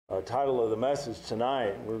Title of the message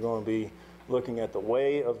tonight, we're going to be looking at the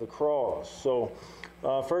way of the cross. So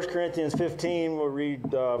 1 Corinthians 15, we'll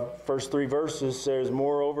read first 3 verses, says,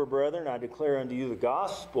 "Moreover, brethren, I declare unto you the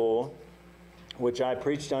gospel which I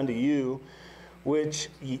preached unto you, which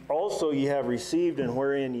also ye have received, and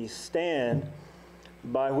wherein ye stand,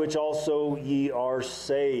 by which also ye are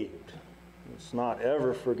saved." Let's not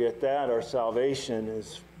ever forget that. Our salvation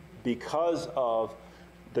is because of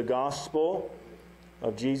the gospel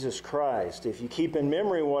of Jesus Christ. "If you keep in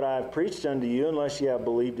memory what I have preached unto you, unless ye have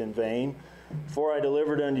believed in vain. For I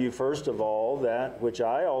delivered unto you first of all that which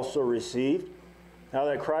I also received, how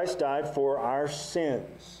that Christ died for our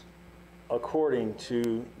sins, according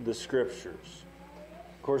to the Scriptures."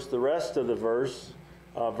 Of course, the rest of the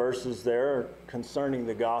verses there concerning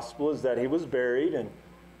the gospel is that He was buried and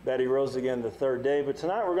that He rose again the third day. But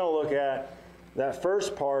tonight we're going to look at that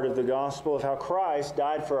first part of the gospel of how Christ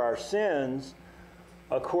died for our sins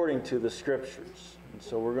according to the Scriptures. And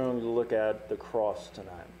so we're going to look at the cross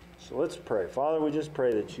tonight. So let's pray. Father, we just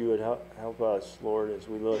pray that you would help us, Lord, as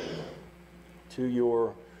we look to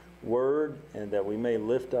your word, and that we may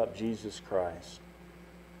lift up Jesus Christ.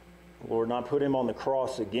 Lord, not put Him on the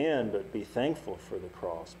cross again, but be thankful for the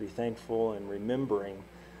cross. Be thankful and remembering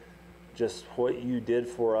just what you did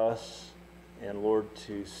for us, and Lord,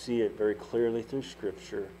 to see it very clearly through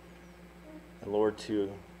Scripture, and Lord,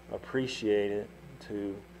 to appreciate it,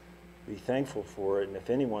 to be thankful for it. And if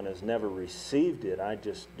anyone has never received it, I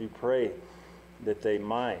just do pray that they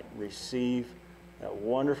might receive that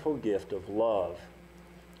wonderful gift of love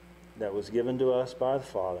that was given to us by the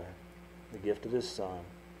Father, the gift of His Son,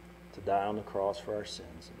 to die on the cross for our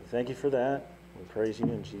sins. And we thank you for that. We praise you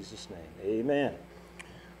in Jesus' name. Amen.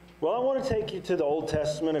 Well, I want to take you to the Old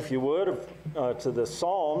Testament, if you would, to the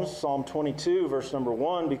Psalms, Psalm 22, verse number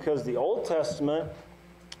 1, because the Old Testament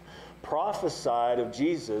prophesied of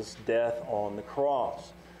Jesus' death on the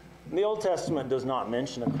cross. And the Old Testament does not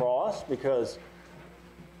mention a cross, because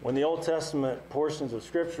when the Old Testament portions of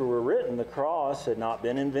Scripture were written, the cross had not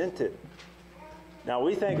been invented. Now,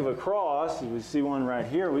 we think of a cross, as we see one right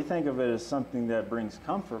here, we think of it as something that brings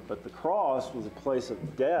comfort, but the cross was a place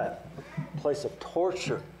of death, a place of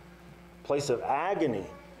torture, a place of agony.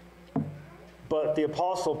 But the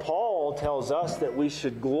Apostle Paul tells us that we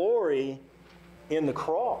should glory in the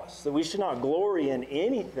cross, that we should not glory in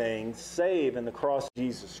anything save in the cross of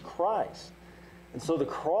Jesus Christ. And so the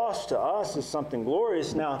cross to us is something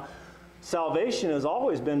glorious. Now, salvation has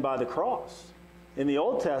always been by the cross. In the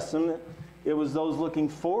Old Testament, it was those looking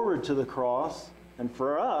forward to the cross, and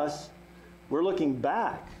for us, we're looking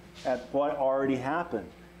back at what already happened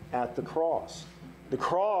at the cross. The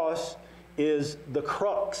cross is the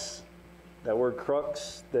crux. That word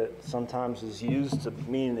crux that sometimes is used to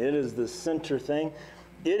mean it is the center thing.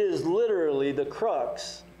 It is literally the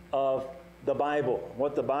crux of the Bible,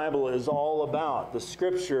 what the Bible is all about, the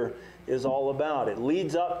Scripture is all about. It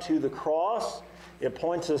leads up to the cross. It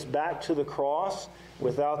points us back to the cross.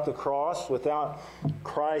 Without the cross, without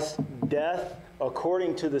Christ's death,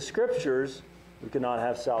 according to the Scriptures, we cannot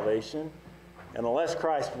have salvation. And unless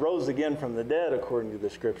Christ rose again from the dead, according to the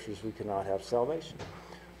Scriptures, we cannot have salvation.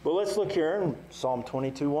 But let's look here in Psalm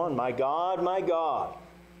 22:1. my God,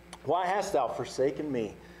 why hast thou forsaken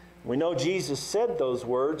me?" We know Jesus said those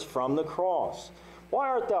words from the cross. "Why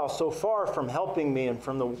art thou so far from helping me, and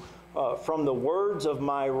from the words of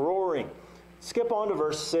my roaring?" Skip on to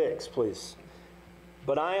verse 6, please.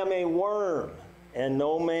 "But I am a worm and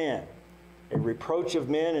no man, a reproach of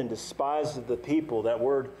men and despised of the people." That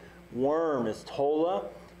word worm is tola.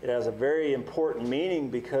 It has a very important meaning,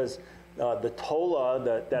 because the tola,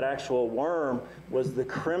 that actual worm, was the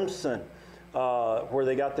crimson, where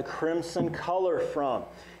they got the crimson color from.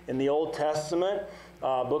 In the Old Testament,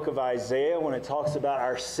 book of Isaiah, when it talks about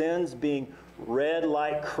our sins being red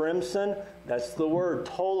like crimson, that's the word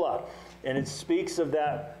tola. And it speaks of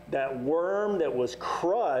that worm that was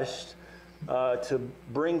crushed to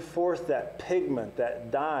bring forth that pigment,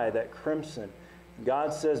 that dye, that crimson.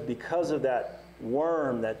 God says because of that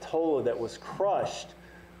worm, that tola that was crushed,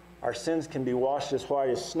 our sins can be washed as white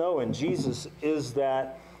as snow, and Jesus is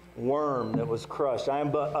that worm that was crushed. "I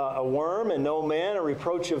am but a worm and no man, a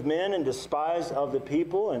reproach of men and despised of the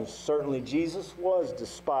people." And certainly Jesus was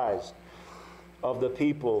despised of the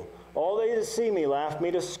people. "All they that see me laugh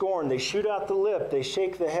me to scorn. They shoot out the lip, they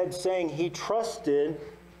shake the head, saying, He trusted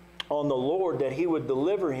on the Lord that He would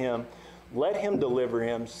deliver him. Let Him deliver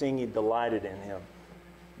him, seeing He delighted in him."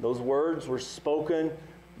 Those words were spoken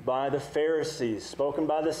by the Pharisees, spoken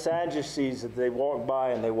by the Sadducees, that they walked by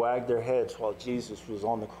and they wagged their heads while Jesus was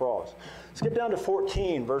on the cross. Skip down to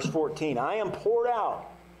 14, verse 14. "I am poured out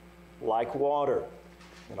like water,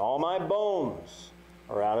 and all my bones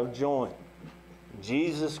are out of joint.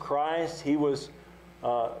 Jesus Christ, He was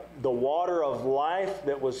the water of life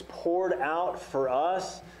that was poured out for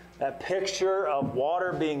us. That picture of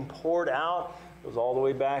water being poured out goes all the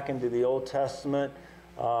way back into the Old Testament.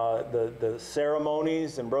 The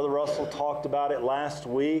ceremonies, and Brother Russell talked about it last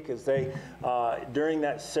week, as they, during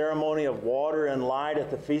that ceremony of water and light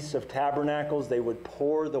at the Feast of Tabernacles, they would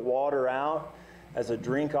pour the water out as a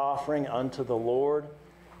drink offering unto the Lord,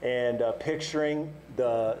 and picturing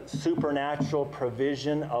the supernatural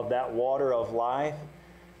provision of that water of life.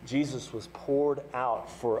 Jesus was poured out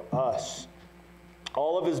for us.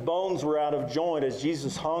 All of His bones were out of joint as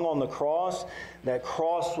Jesus hung on the cross. That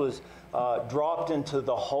cross was dropped into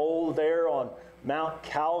the hole there on Mount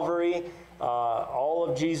Calvary. All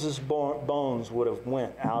of Jesus' bones would have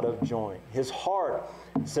went out of joint. His heart,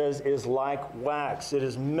 it says, is like wax. It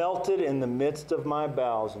is melted in the midst of my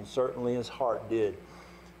bowels, and certainly His heart did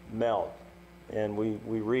melt. And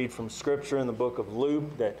we read from Scripture in the book of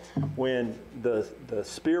Luke that when the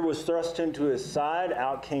spear was thrust into His side,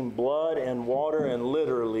 out came blood and water, and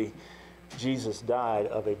literally Jesus died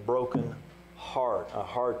of a broken heart, a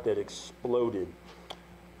heart that exploded.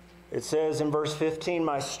 It says in verse 15,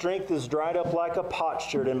 my strength is dried up like a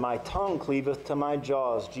potsherd, and my tongue cleaveth to my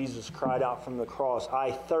jaws. Jesus cried out from the cross,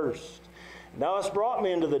 I thirst. Thou hast brought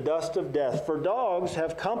me into the dust of death, for dogs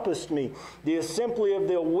have compassed me. The assembly of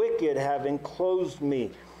the wicked have enclosed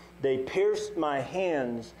me. They pierced my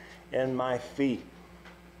hands and my feet.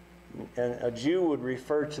 And a Jew would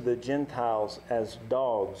refer to the Gentiles as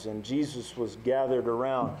dogs, and Jesus was gathered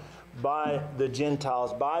around by the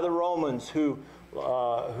Gentiles, by the Romans who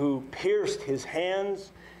pierced His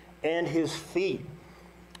hands and His feet.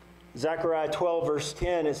 Zechariah 12 verse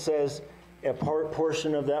 10, it says, a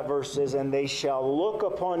portion of that verse says, and they shall look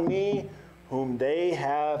upon me whom they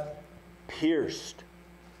have pierced.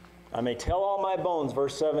 I may tell all my bones,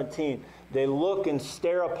 verse 17. They look and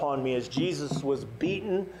stare upon me as Jesus was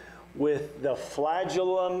beaten with the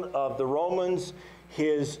flagellum of the Romans.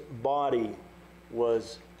 His body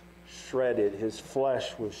was shredded. His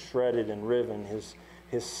flesh was shredded and riven.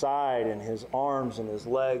 His side and His arms and His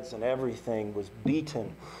legs and everything was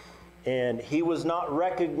beaten. And He was not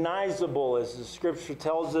recognizable, as the Scripture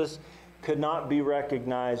tells us, could not be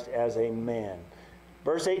recognized as a man.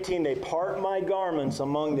 Verse 18, they part my garments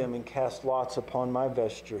among them and cast lots upon my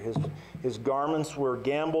vesture. His garments were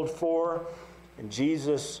gambled for, and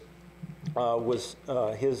Jesus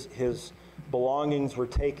his belongings were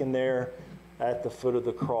taken there at the foot of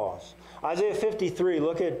the cross. Isaiah 53,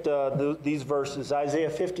 look at these verses. Isaiah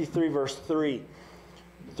 53, verse 3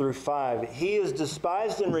 through 5. He is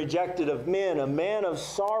despised and rejected of men, a man of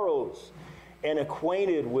sorrows and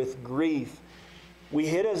acquainted with grief. We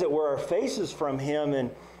hid, as it were, our faces from Him, and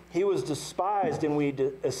He was despised, and we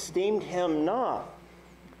esteemed Him not.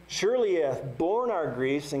 Surely He hath borne our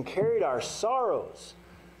griefs and carried our sorrows.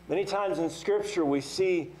 Many times in Scripture we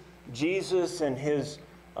see Jesus and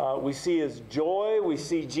we see His joy, we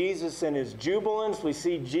see Jesus and His jubilance, we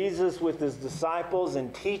see Jesus with His disciples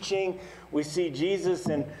and teaching, we see Jesus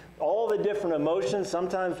in all the different emotions.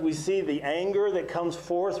 Sometimes we see the anger that comes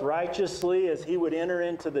forth righteously as He would enter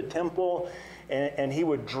into the temple and He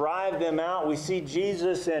would drive them out. We see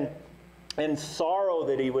Jesus in sorrow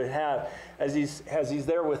that He would have as he's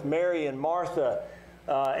there with Mary and Martha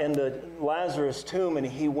in the Lazarus tomb, and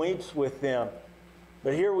He weeps with them.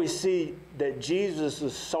 But here we see that Jesus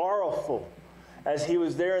is sorrowful. As He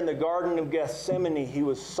was there in the Garden of Gethsemane, He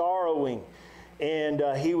was sorrowing, and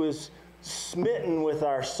He was smitten with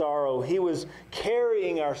our sorrow. He was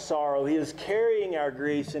carrying our sorrow. He was carrying our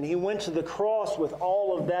griefs, and He went to the cross with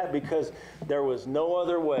all of that because there was no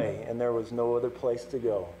other way and there was no other place to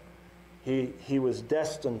go. He was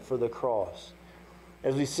destined for the cross.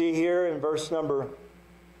 As we see here in verse number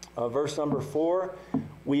 4,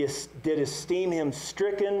 we did esteem Him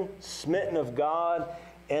stricken, smitten of God,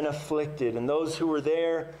 and afflicted. And those who were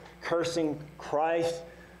there cursing Christ,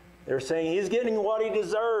 they're saying He's getting what He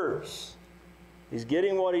deserves. He's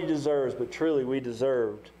getting what He deserves, but truly we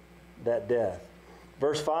deserved that death.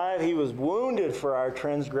 Verse 5, He was wounded for our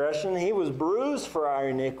transgression. He was bruised for our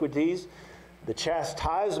iniquities. The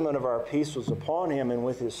chastisement of our peace was upon Him, and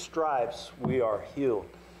with His stripes we are healed.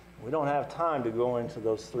 We don't have time to go into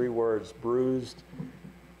those three words, bruised,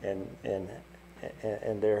 and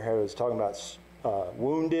there I was talking about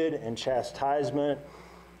wounded and chastisement,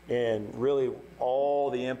 and really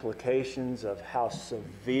all the implications of how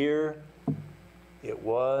severe it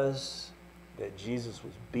was that Jesus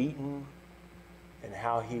was beaten and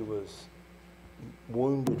how He was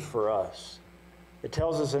wounded for us. It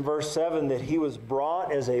tells us in verse 7 that He was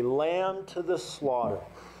brought as a lamb to the slaughter.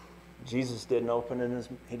 Jesus didn't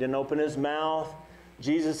open his mouth.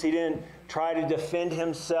 Jesus, he didn't try to defend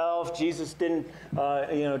himself. Jesus didn't,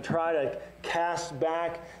 try to cast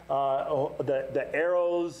back the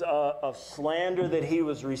arrows of slander that he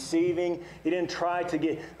was receiving. He didn't try to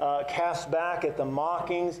get cast back at the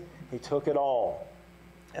mockings. He took it all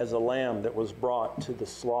as a lamb that was brought to the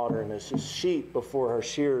slaughter, and as a sheep before her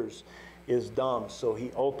shearers is dumb, so he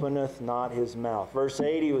openeth not his mouth. Verse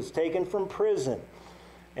 8, he was taken from prison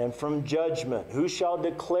and from judgment. Who shall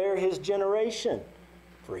declare his generation?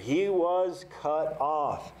 For he was cut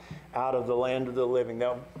off out of the land of the living.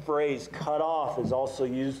 That phrase, cut off, is also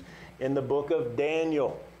used in the book of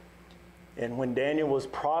Daniel. And when Daniel was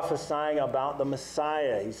prophesying about the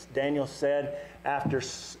Messiah, Daniel said, after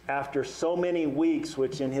so many weeks,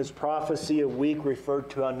 which in his prophecy a week referred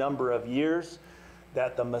to a number of years,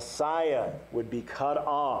 that the Messiah would be cut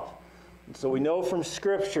off. And so we know from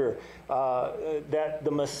Scripture that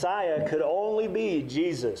the Messiah could only be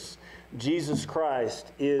Jesus. Jesus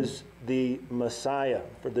Christ is the Messiah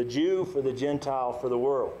for the Jew, for the Gentile, for the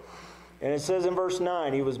world. And it says in verse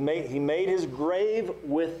 9, he made his grave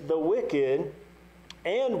with the wicked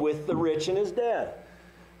and with the rich in his death.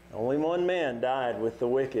 Only one man died with the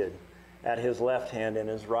wicked at his left hand and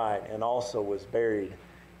his right, and also was buried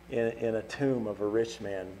in a tomb of a rich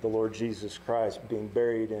man, the Lord Jesus Christ being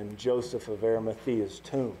buried in Joseph of Arimathea's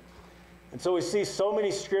tomb. And so we see so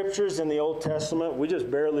many scriptures in the Old Testament. We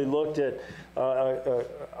just barely looked at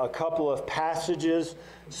a couple of passages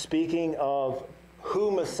speaking of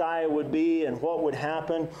who Messiah would be and what would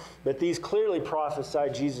happen. But these clearly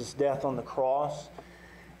prophesied Jesus' death on the cross.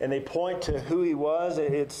 And they point to who he was.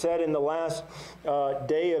 It said in the last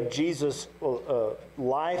day of Jesus'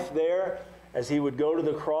 life there, as he would go to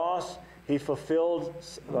the cross, he fulfilled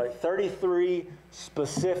like 33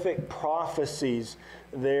 specific prophecies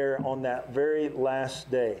there on that very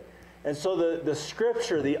last day. And so the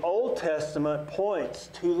Scripture, the Old Testament, points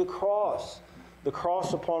to the cross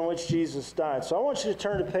upon which Jesus died. So I want you to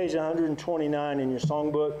turn to page 129 in your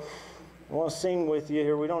songbook. I want to sing with you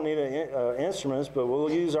here. We don't need instruments, but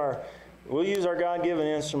we'll use our God-given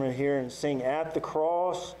instrument here and sing "At the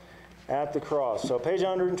Cross, at the Cross." So page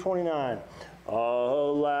 129.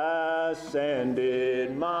 Alas, and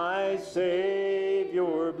did my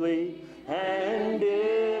Savior bleed, and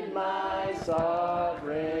did my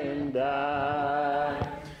sovereign die?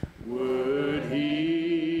 Would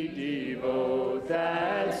he devote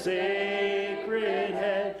that sacred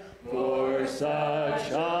head for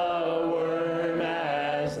such a worm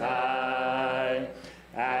as I?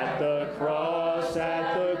 At the cross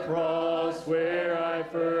where I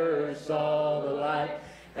first saw the light,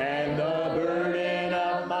 and the burden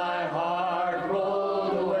of my heart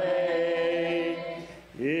rolled away.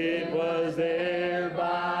 It was there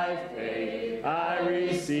by faith I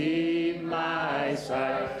received my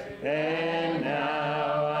sight, and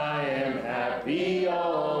now I am happy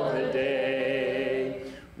all the day.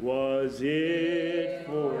 Was it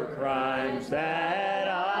for crimes that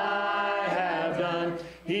I have done,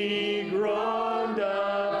 he groaned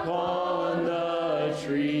upon the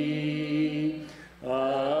tree?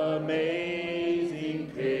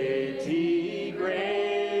 Amazing pity,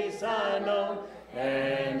 grace unknown,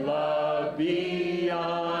 and love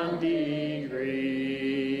beyond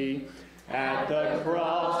degree. At the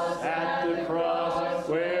cross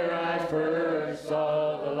where I first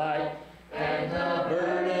saw the light, and the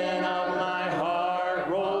burden of my heart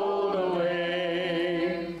rolled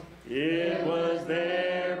away. It was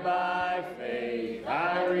there by faith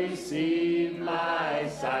I received my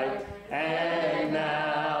sight, and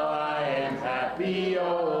now I am happy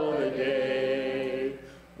all the day.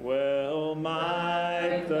 Well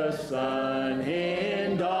might the sun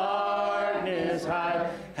in darkness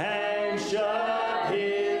hide, and shut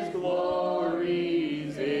his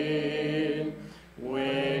glories in,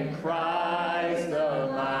 when Christ the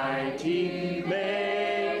mighty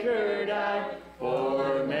Maker died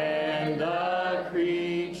for man the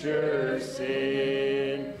creature's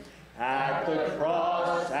sin. At the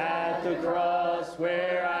cross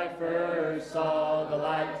where I first saw the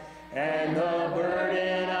light, and the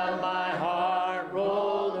burden of my heart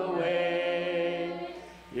rolled away.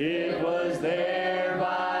 It was there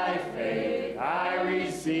by faith I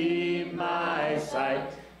received my sight,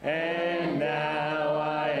 and now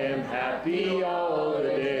I am happy all the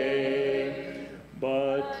day.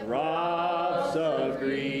 But drops of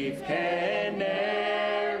grief can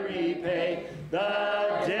ne'er repay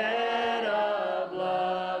the debt of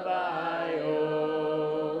love I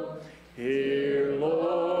owe. Here,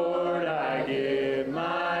 Lord, I give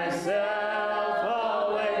myself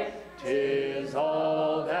away. 'Tis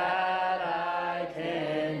all that I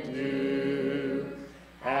can do.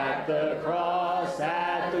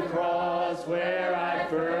 was where I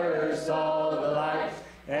first saw the light,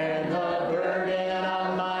 and the burden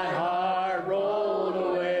of my heart rolled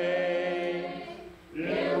away.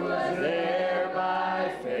 It was there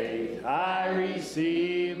by faith I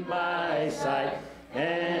received my sight,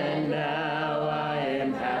 and now I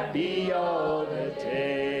am happy all the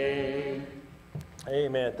day.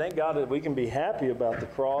 Amen. Thank God that we can be happy about the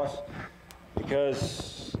cross,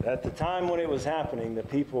 because at the time when it was happening, the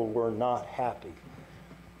people were not happy.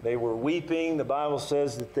 They were weeping. The Bible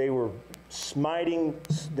says that they were smiting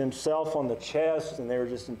themselves on the chest, and they were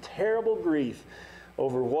just in terrible grief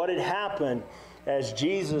over what had happened as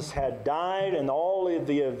Jesus had died, and all of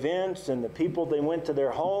the events, and the people, they went to their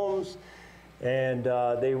homes, and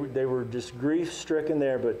they were just grief-stricken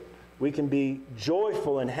there. But we can be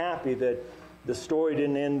joyful and happy that the story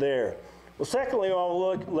didn't end there. Well, secondly, I'll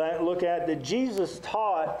look at that Jesus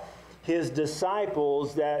taught his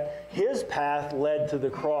disciples that his path led to the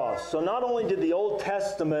cross. So not only did the Old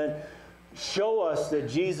Testament show us that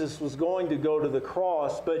Jesus was going to go to the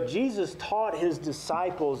cross, but Jesus taught his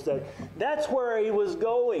disciples that that's where he was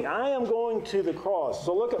going. I am going to the cross.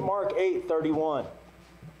 So look at Mark 8:31.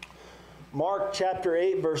 Mark chapter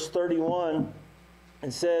 8, verse 31,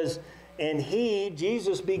 it says, "And he,"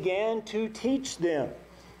 Jesus, "began to teach them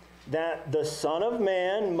that the Son of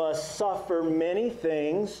Man must suffer many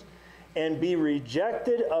things and be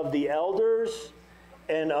rejected of the elders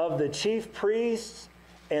and of the chief priests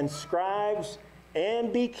and scribes,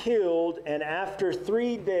 and be killed, and after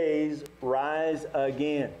 3 days rise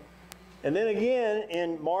again." And then again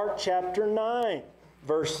in Mark chapter 9,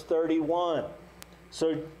 verse 31.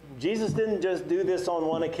 So Jesus didn't just do this on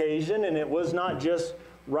one occasion, and it was not just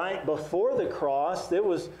right before the cross. It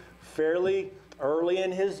was fairly early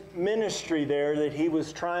in his ministry there that he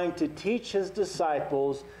was trying to teach his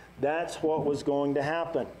disciples that's what was going to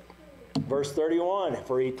happen. Verse 31,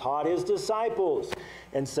 "For he taught his disciples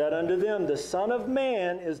and said unto them, The Son of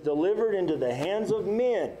Man is delivered into the hands of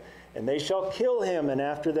men, and they shall kill him, and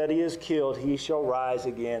after that he is killed, he shall rise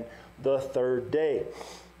again the third day."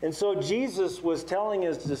 And so Jesus was telling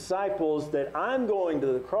his disciples that I'm going to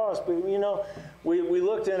the cross. But you know, we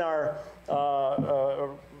looked in our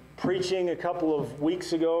preaching a couple of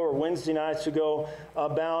weeks ago or Wednesday nights ago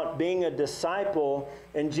about being a disciple.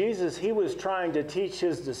 And Jesus, he was trying to teach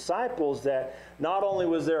his disciples that not only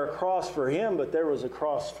was there a cross for him, but there was a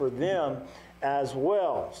cross for them as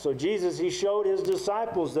well. So Jesus, he showed his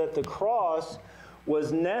disciples that the cross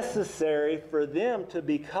was necessary for them to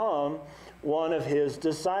become one of his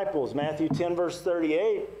disciples. Matthew 10, verse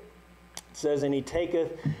 38 says, "And he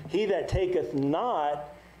that taketh not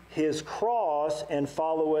his cross and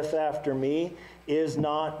followeth after me is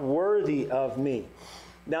not worthy of me."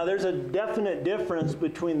 Now there's a definite difference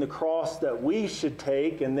between the cross that we should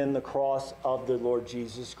take and then the cross of the Lord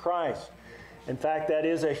Jesus Christ. In fact, that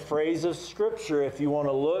is a phrase of Scripture. If you want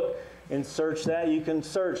to look and search that, you can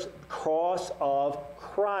search cross of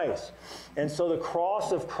Christ. And so the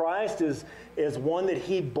cross of Christ is one that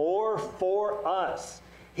he bore for us.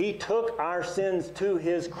 He took our sins to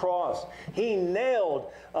his cross. He nailed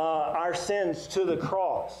our sins to the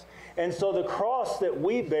cross. And so the cross that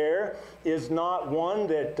we bear is not one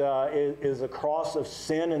that is a cross of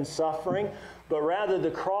sin and suffering, but rather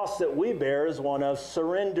the cross that we bear is one of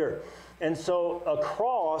surrender. And so a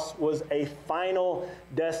cross was a final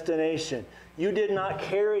destination. You did not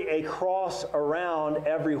carry a cross around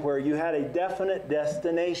everywhere. You had a definite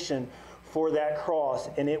destination for that cross,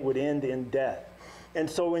 and it would end in death. And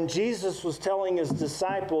so when Jesus was telling his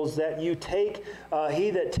disciples that he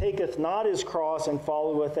that taketh not his cross and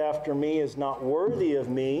followeth after me is not worthy of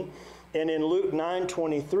me, and in Luke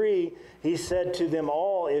 9:23, he said to them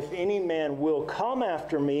all, "If any man will come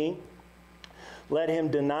after me, let him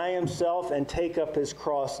deny himself and take up his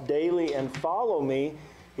cross daily and follow me."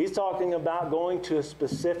 He's talking about going to a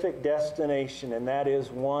specific destination, and that is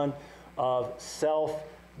one of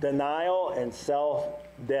self-denial and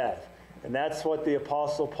self-death. And that's what the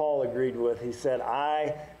Apostle Paul agreed with. He said,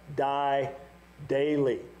 "I die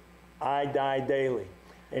daily. I die daily."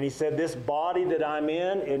 And he said, this body that I'm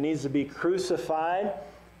in, it needs to be crucified,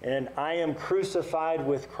 and I am crucified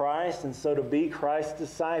with Christ. And so to be Christ's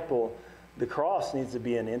disciple, the cross needs to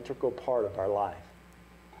be an integral part of our life.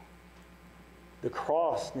 The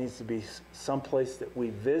cross needs to be someplace that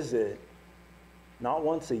we visit, not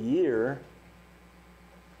once a year,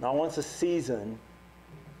 not once a season.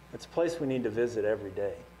 It's a place we need to visit every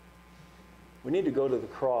day. We need to go to the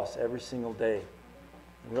cross every single day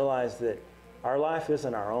and realize that our life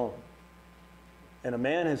isn't our own. And a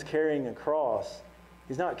man who's carrying a cross,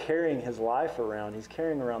 he's not carrying his life around, he's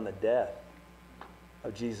carrying around the death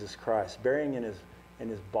of Jesus Christ, bearing in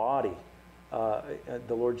his body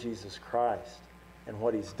the Lord Jesus Christ and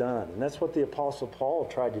what he's done. And that's what the Apostle Paul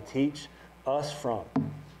tried to teach us from.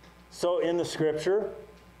 So in the Scripture,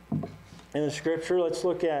 let's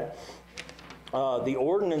look at the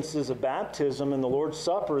ordinances of baptism and the Lord's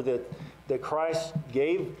Supper that Christ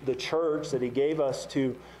gave the church, that he gave us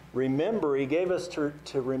to remember. He gave us to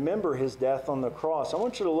remember his death on the cross. I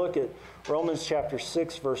want you to look at Romans chapter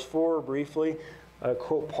 6, verse 4 briefly.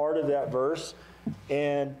 Quote part of that verse.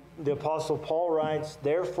 And the Apostle Paul writes,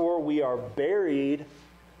 "Therefore we are buried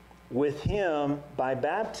with him by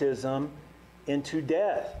baptism into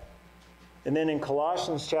death." And then in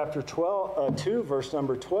Colossians chapter 2, verse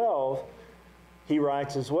number 12, he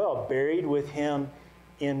writes as well, "Buried with him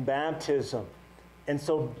in baptism." And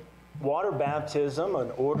so water baptism,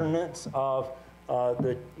 an ordinance of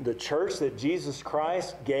the church that Jesus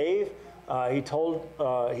Christ gave, he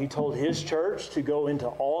told his church to go into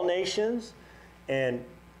all nations and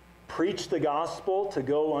preach the gospel, to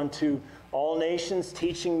go unto all nations,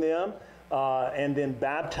 teaching them and then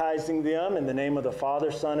baptizing them in the name of the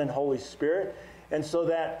Father, Son, and Holy Spirit. And so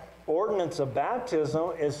that ordinance of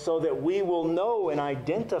baptism is so that we will know and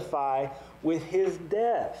identify with his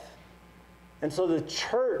death. And so the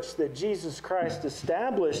church that Jesus Christ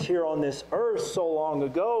established here on this earth so long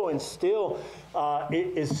ago and still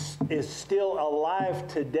is still alive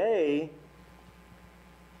today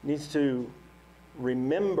needs to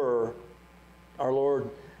remember our Lord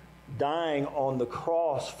dying on the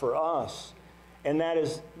cross for us. And that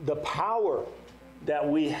is the power that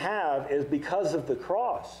we have is because of the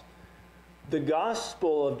cross. The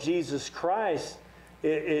gospel of Jesus Christ,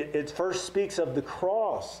 it first speaks of the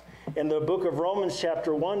cross. In the book of Romans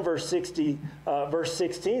chapter 1, verse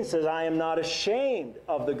 16 says, "I am not ashamed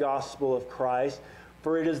of the gospel of Christ,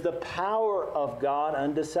 for it is the power of God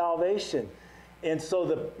unto salvation." And so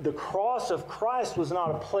the cross of Christ was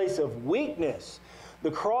not a place of weakness.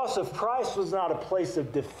 The cross of Christ was not a place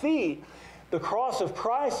of defeat. The cross of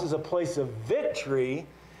Christ is a place of victory.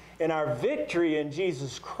 And our victory in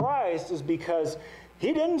Jesus Christ is because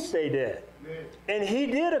he didn't stay dead. And he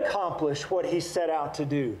did accomplish what he set out to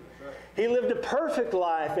do. He lived a perfect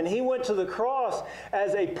life, and he went to the cross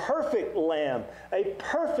as a perfect lamb, a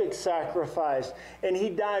perfect sacrifice. And he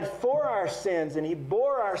died for our sins, and he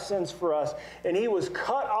bore our sins for us. And he was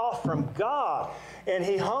cut off from God, and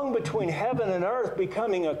he hung between heaven and earth,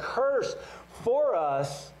 becoming a curse for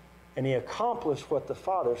us. And he accomplished what the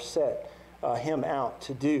Father set him out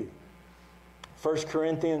to do. 1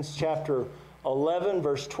 Corinthians chapter 11,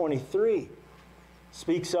 verse 23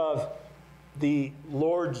 speaks of the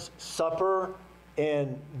Lord's Supper,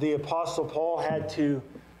 and the Apostle Paul had to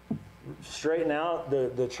straighten out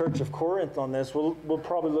the church of Corinth on this. We'll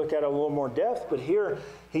probably look at it a little more depth, but here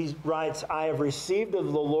he writes, "I have received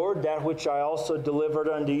of the Lord that which I also delivered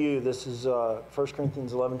unto you." This is 1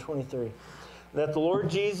 Corinthians 11:23. "That the Lord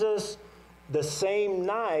Jesus, the same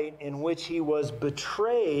night in which he was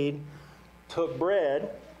betrayed, took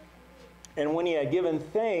bread, and when he had given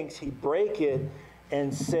thanks, he brake it,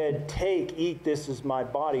 and said, 'Take, eat, this is my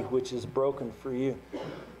body, which is broken for you.'"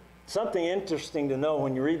 Something interesting to know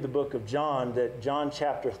when you read the book of John, that John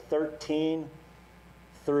chapter 13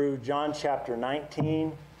 through John chapter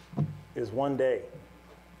 19 is one day.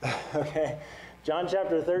 Okay? John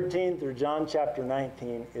chapter 13 through John chapter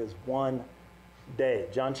 19 is one day.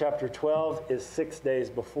 John chapter 12 is 6 days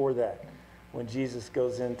before that, when Jesus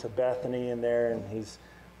goes into Bethany in there, and he's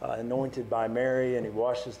anointed by Mary, and he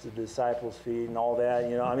washes the disciples' feet and all that.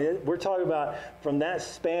 You know, I mean, we're talking about from that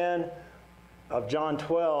span of John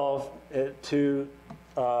 12 to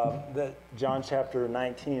that John chapter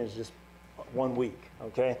 19 is just 1 week.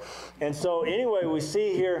 Okay, and so anyway, we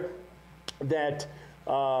see here that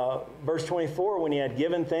verse 24, when he had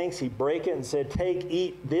given thanks, he brake it and said, "Take,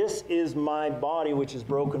 eat, this is my body, which is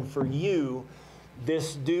broken for you.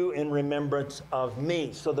 This do in remembrance of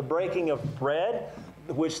me." So the breaking of bread,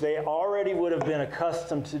 which they already would have been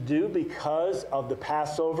accustomed to do because of the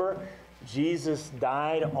Passover. Jesus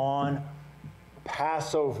died on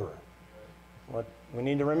Passover. We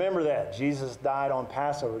need to remember that. Jesus died on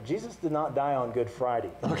Passover. Jesus did not die on Good Friday.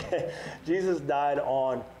 Okay, Jesus died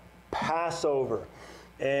on Passover.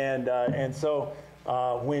 And so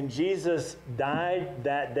when Jesus died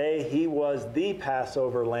that day, he was the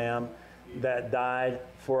Passover lamb that died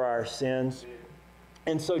for our sins.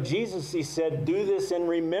 And so Jesus, he said, "Do this in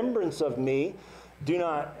remembrance of me." Do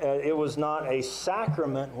not. It was not a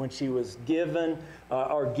sacrament which he was given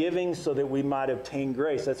or giving so that we might obtain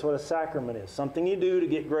grace. That's what a sacrament is, something you do to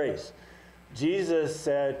get grace. Jesus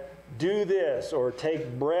said, "Do this," or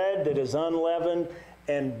take bread that is unleavened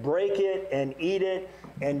and break it and eat it,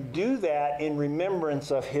 and do that in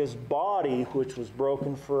remembrance of his body, which was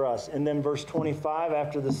broken for us. And then verse 25,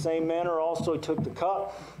 after the same manner also he took the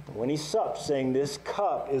cup when he supped, saying, this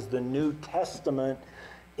cup is the New Testament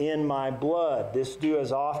in my blood. This do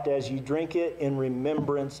as oft as you drink it in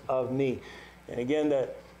remembrance of me. And again,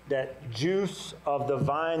 that juice of the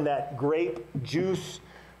vine, that grape juice,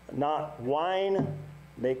 not wine,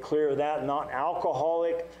 make clear that, not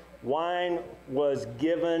alcoholic. Wine was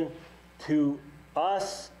given to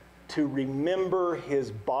us to remember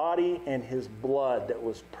his body and his blood that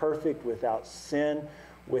was perfect, without sin,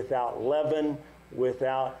 without leaven,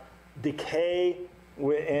 without decay.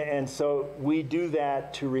 And so we do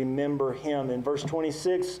that to remember him. In verse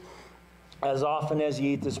 26, as often as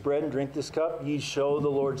ye eat this bread and drink this cup, ye show the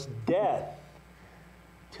Lord's death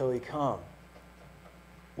till he come.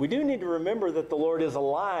 We do need to remember that the Lord is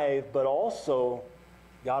alive, but also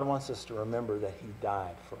God wants us to remember that he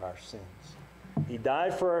died for our sins. He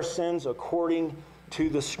died for our sins according to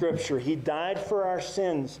the Scripture. He died for our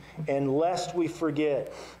sins, and lest we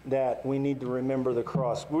forget that, we need to remember the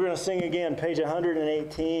cross. We're going to sing again, page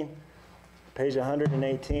 118. Page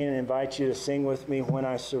 118, and invite you to sing with me, When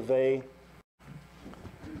I Survey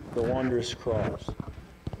the Wondrous Cross.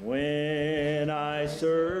 When I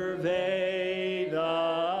survey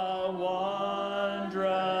the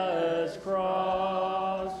wondrous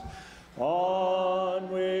cross, on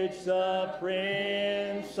which the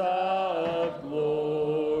Prince of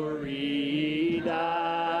Glory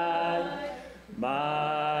died,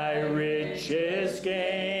 my richest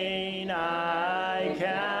gain I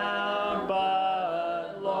count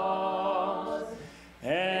but loss,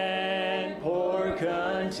 and pour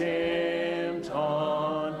contempt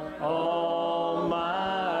on all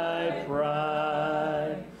my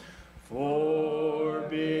pride.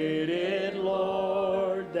 Forbid it,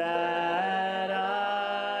 Lord, that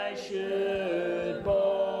I should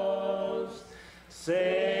boast,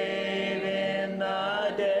 save in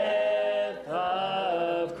the death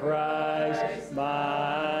of Christ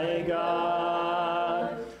my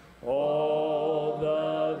God. All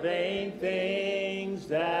the vain things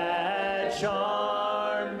that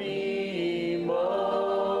charm me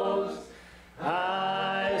most,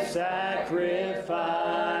 I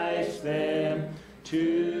sacrifice them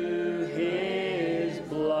to his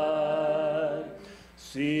blood.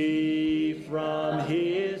 See from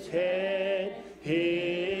his head,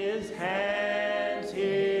 his hands,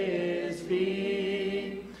 his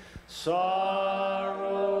feet,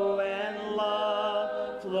 sorrow and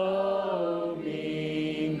love flow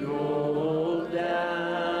mingled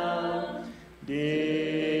down.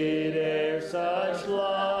 Did e'er such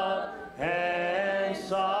love and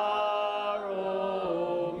sorrow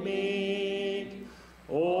meet,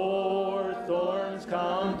 or thorns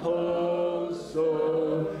compose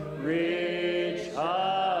so rich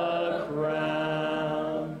a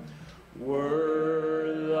crown?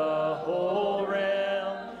 Were the whole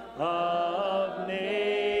realm of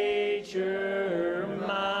nature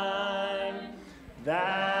mine,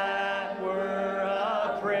 that were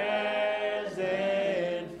a present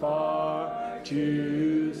far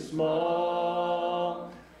too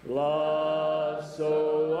small. Love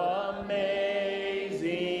so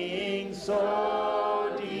amazing,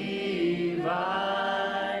 so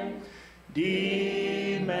divine,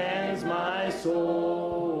 demands my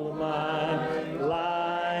soul, my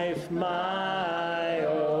life, my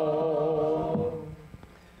all.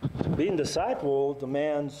 Being disciple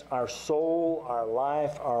demands our soul, our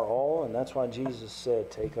life, our all, and that's why Jesus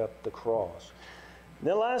said, take up the cross. And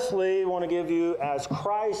then lastly, I want to give you, as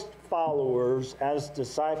Christ followers, as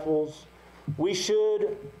disciples, we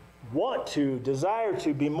should want to, desire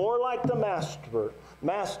to be more like the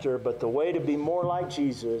Master, but the way to be more like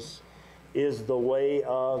Jesus is the way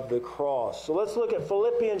of the cross. So let's look at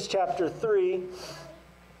Philippians chapter 3.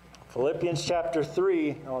 Philippians chapter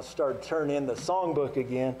 3. I'll start turning in the songbook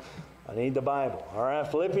again. I need the Bible. All right,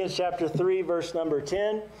 Philippians chapter 3, verse number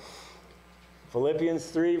 10. Philippians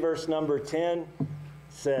 3, verse number 10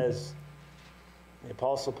 says, the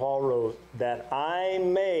Apostle Paul wrote, that I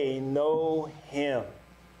may know him.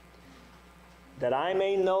 That I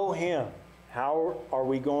may know him. How are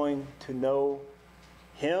we going to know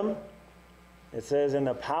him? It says, in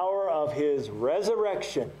the power of his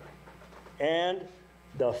resurrection and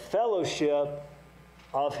the fellowship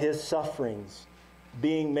of his sufferings,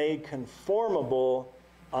 being made conformable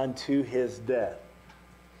unto his death.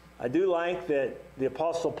 I do like that the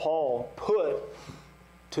Apostle Paul put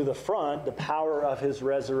to the front the power of his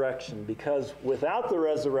resurrection, because without the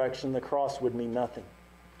resurrection, the cross would mean nothing.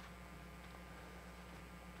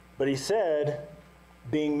 But he said,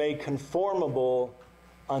 being made conformable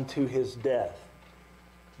unto his death.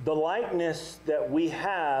 The likeness that we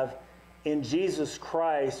have in Jesus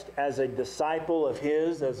Christ as a disciple of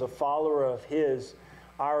his, as a follower of his,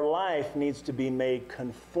 our life needs to be made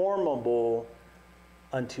conformable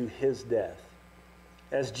unto his death.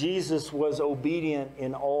 As Jesus was obedient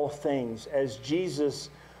in all things, as Jesus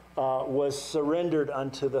was surrendered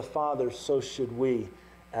unto the Father, so should we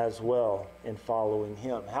as well in following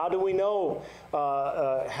him. How do we know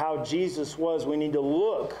how Jesus was? We need to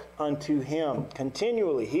look unto him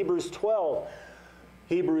continually. Hebrews 12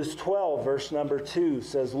 verse number 2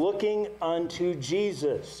 says, looking unto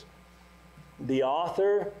Jesus, the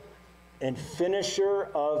author and finisher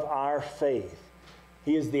of our faith.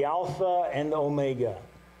 He is the Alpha and the Omega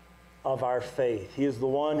of our faith. He is the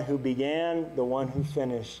one who began, the one who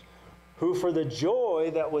finished, who for the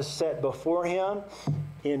joy that was set before him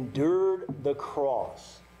endured the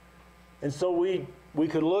cross. And so we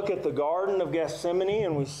could look at the Garden of Gethsemane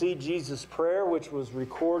and we see Jesus' prayer, which was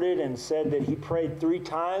recorded and said that he prayed 3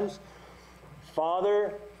 times.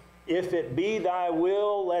 Father, if it be thy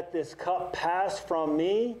will, let this cup pass from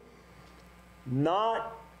me.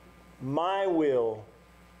 Not my will,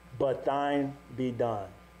 but thine be done.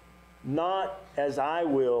 Not as I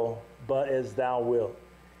will, but as thou wilt.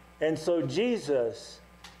 And so Jesus,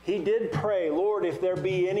 he did pray, Lord, if there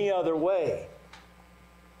be any other way.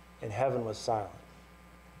 And heaven was silent.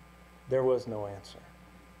 There was no answer.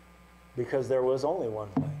 Because there was only one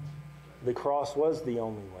way. The cross was the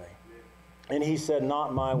only way. And he said,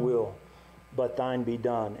 not my will, but thine be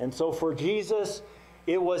done. And so for Jesus,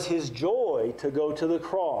 it was his joy to go to the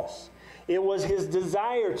cross. It was his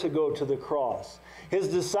desire to go to the cross. His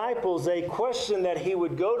disciples, they questioned that he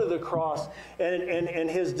would go to the cross. And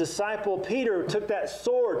his disciple Peter took that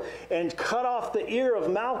sword and cut off the ear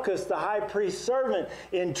of Malchus, the high priest's servant,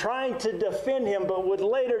 in trying to defend him, but would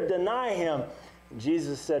later deny him. And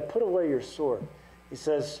Jesus said, put away your sword. He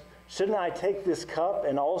says, shouldn't I take this cup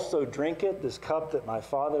and also drink it, this cup that my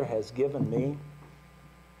Father has given me?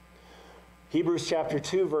 Hebrews chapter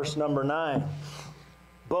 2, verse number 9.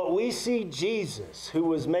 But we see Jesus, who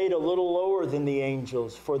was made a little lower than the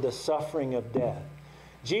angels for the suffering of death.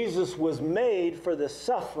 Jesus was made for the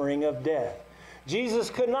suffering of death. Jesus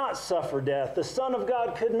could not suffer death. The Son of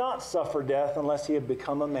God could not suffer death unless he had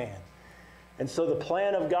become a man. And so the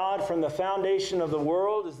plan of God from the foundation of the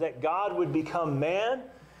world is that God would become man.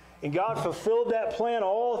 And God fulfilled that plan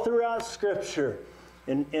all throughout Scripture.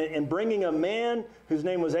 In bringing a man whose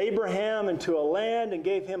name was Abraham into a land and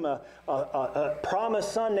gave him a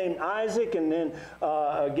promised son named Isaac, and then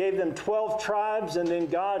gave them 12 tribes, and then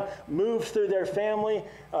God moved through their family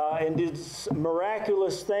and did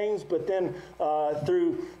miraculous things, but then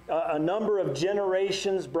through a number of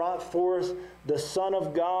generations brought forth the Son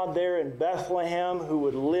of God there in Bethlehem, who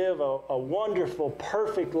would live a wonderful,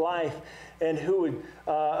 perfect life, and who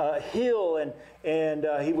would heal,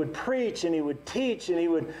 and he would preach, and he would teach, and he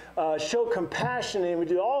would show compassion, and he would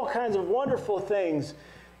do all kinds of wonderful things,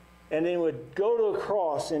 and then he would go to the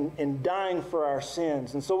cross and dying for our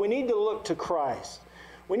sins. And so we need to look to Christ.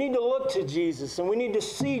 We need to look to Jesus, and we need to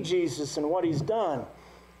see Jesus and what he's done.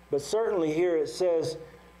 But certainly here it says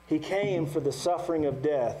he came for the suffering of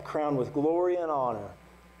death, crowned with glory and honor,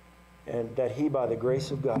 and that he, by the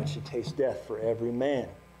grace of God, should taste death for every man.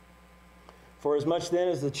 For as much then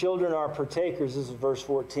as the children are partakers, this is verse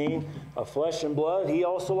 14, of flesh and blood, he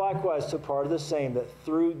also likewise took part of the same, that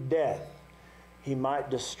through death he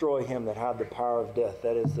might destroy him that had the power of death,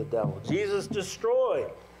 that is the devil. Jesus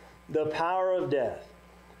destroyed the power of death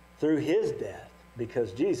through his death,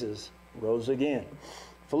 because Jesus rose again.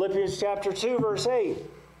 Philippians chapter 2, verse 8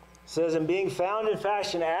 says, and being found in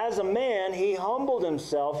fashion as a man, he humbled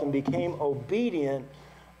himself and became obedient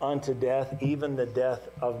unto death, even the death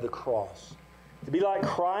of the cross. To be like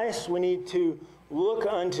Christ, we need to look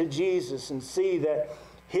unto Jesus and see that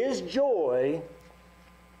his joy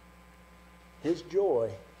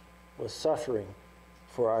was suffering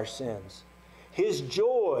for our sins. His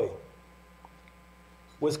joy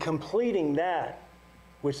was completing that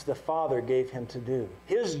which the Father gave him to do.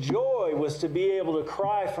 His joy was to be able to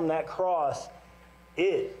cry from that cross,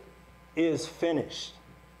 it is finished,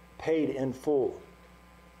 paid in full.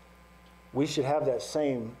 We should have that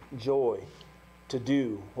same joy to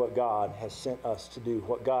do what God has sent us to do,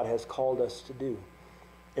 what God has called us to do.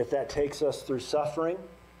 If that takes us through suffering,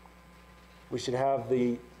 we should have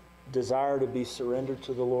the desire to be surrendered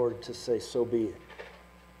to the Lord, to say, so be it.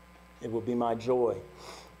 It will be my joy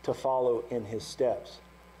to follow in his steps.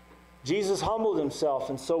 Jesus humbled himself,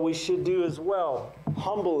 and so we should do as well.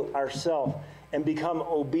 Humble ourselves and become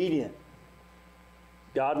obedient.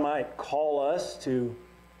 God might call us to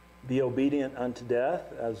be obedient unto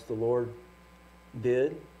death as the Lord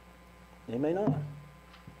did. He may not.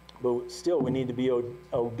 But still, we need to be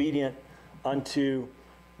obedient unto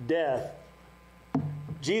death.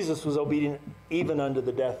 Jesus was obedient even unto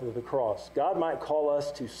the death of the cross. God might call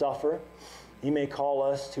us to suffer. He may call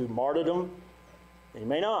us to martyrdom. He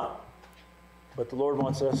may not. But the Lord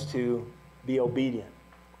wants us to be obedient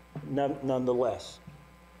nonetheless.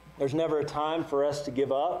 There's never a time for us to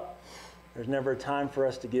give up. There's never a time for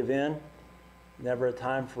us to give in. Never a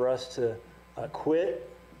time for us to quit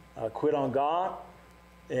on God.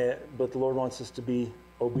 But the Lord wants us to be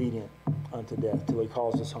obedient unto death till He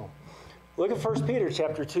calls us home. Look at 1 Peter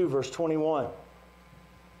chapter 2, verse 21.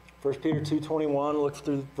 1 Peter 2:21, look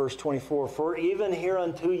through verse 24. For even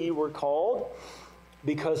hereunto ye were called,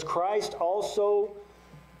 because Christ also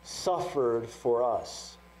suffered for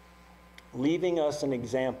us, leaving us an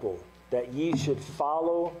example, that ye should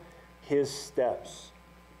follow His steps.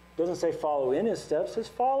 It doesn't say follow in His steps, it says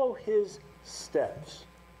follow His steps.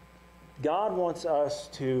 God wants us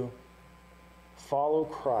to follow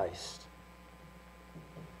Christ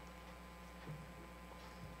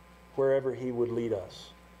wherever He would lead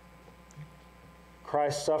us.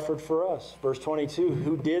 Christ suffered for us. Verse 22,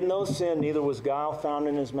 who did no sin, neither was guile found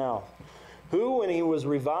in His mouth. Who, when He was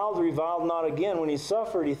reviled not again. When He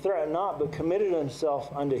suffered, He threatened not, but committed Himself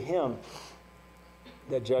unto Him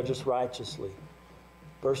that judgeth righteously.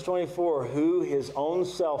 Verse 24, who His own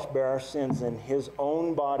self bare our sins in His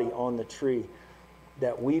own body on the tree,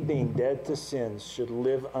 that we being dead to sins should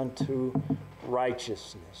live unto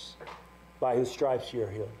righteousness, by whose stripes ye are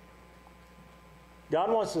healed. God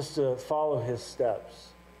wants us to follow His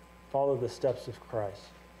steps, follow the steps of Christ.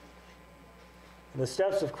 And the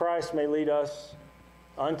steps of Christ may lead us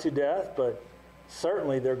unto death, but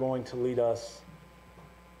certainly they're going to lead us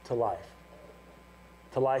to life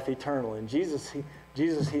eternal. And Jesus,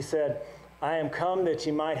 He said, I am come that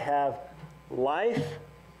ye might have life,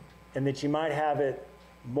 and that ye might have it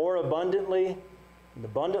more abundantly. An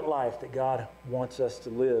abundant life that God wants us to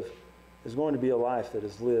live is going to be a life that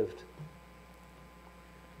is lived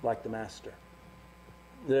like the Master,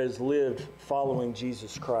 that is lived following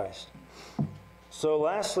Jesus Christ. So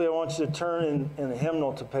lastly, I want you to turn in the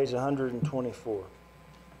hymnal to page 124.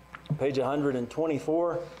 Page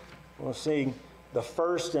 124, we'll sing the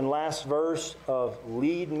first and last verse of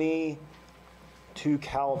Lead Me to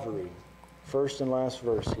Calvary. First and last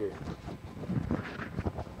verse here.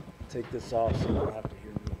 Take this off so you don't have to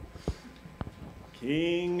hear me.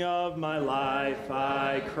 King of my life,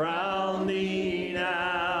 I crown Thee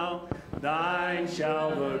now. Thine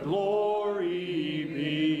shall the glory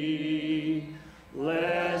be.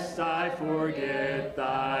 Lest I forget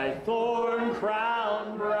Thy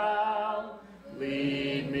thorn-crowned brow,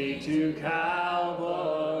 lead me to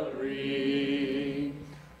Calvary.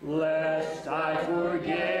 Lest I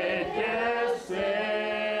forget Gethsemane,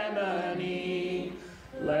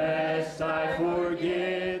 lest I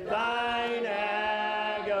forget Thine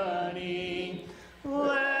agony,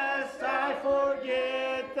 lest I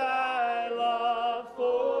forget Thy love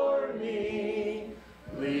for me,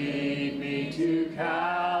 lead me to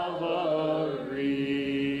Calvary.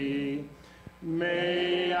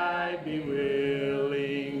 May I be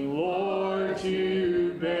willing, Lord,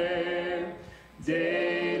 to bear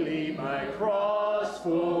daily my cross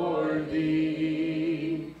for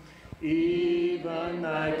Thee, even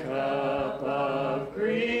Thy cup of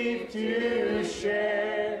grief to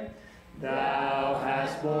share. Thou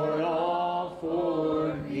hast borne all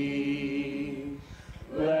for me.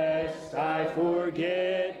 Lest I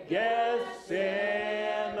forget Gethsemane,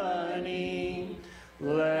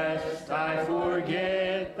 lest I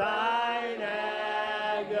forget Thine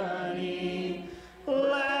agony,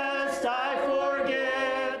 lest I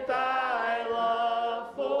forget Thy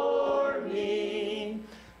love for me,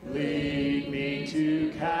 lead me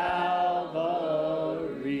to Calvary.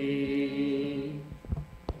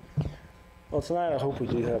 Well, tonight I hope we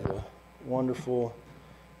do have a wonderful,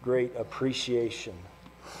 great appreciation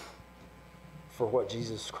for what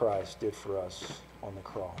Jesus Christ did for us on the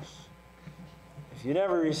cross. If you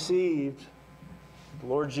never received the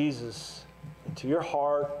Lord Jesus into your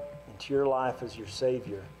heart, into your life as your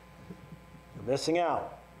Savior, you're missing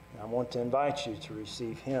out. And I want to invite you to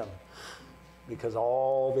receive Him, because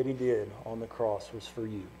all that He did on the cross was for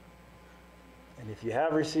you. And if you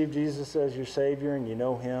have received Jesus as your Savior and you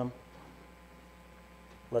know Him,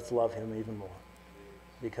 let's love Him even more,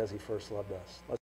 because He first loved us.